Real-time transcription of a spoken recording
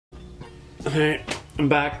Hey, I'm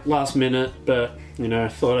back last minute, but you know,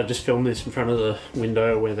 thought I'd just film this in front of the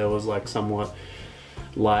window where there was like somewhat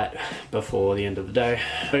light before the end of the day.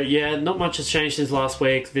 But yeah, not much has changed since last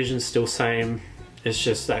week. Vision's still same. It's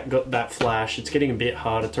just that got that flash. It's getting a bit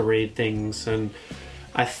harder to read things, and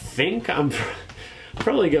I think I'm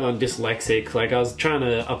probably going dyslexic. Like, I was trying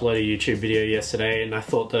to upload a YouTube video yesterday and I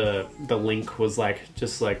thought the link was like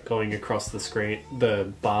just like going across the screen,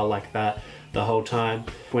 the bar like that the whole time.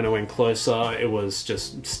 When I went closer, it was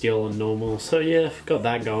just still and normal. So yeah, got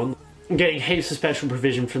that going. I'm getting heaps of special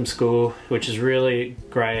provision from school, which is really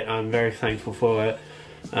great. I'm very thankful for it.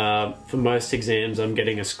 For most exams, I'm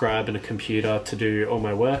getting a scribe and a computer to do all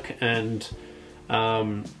my work, and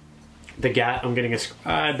the GAT, I'm getting a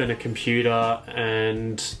scribe and a computer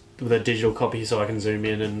and the digital copy so I can zoom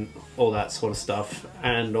in and all that sort of stuff.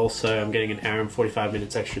 And also I'm getting an hour and 45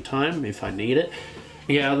 minutes extra time if I need it.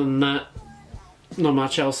 Yeah, other than that, not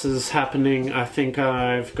much else is happening. I think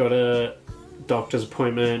I've got a doctor's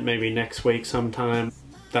appointment maybe next week sometime.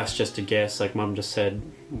 That's just a guess. Like, Mum just said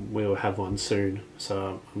we'll have one soon,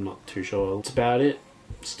 so I'm not too sure. That's about it.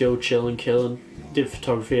 Still chilling, killing. Did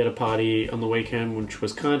photography at a party on the weekend, which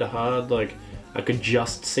was kind of hard. Like, I could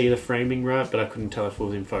just see the framing right, but I couldn't tell if it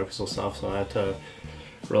was in focus or stuff, so I had to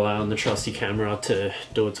rely on the trusty camera to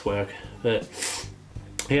do its work. But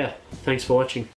yeah, thanks for watching.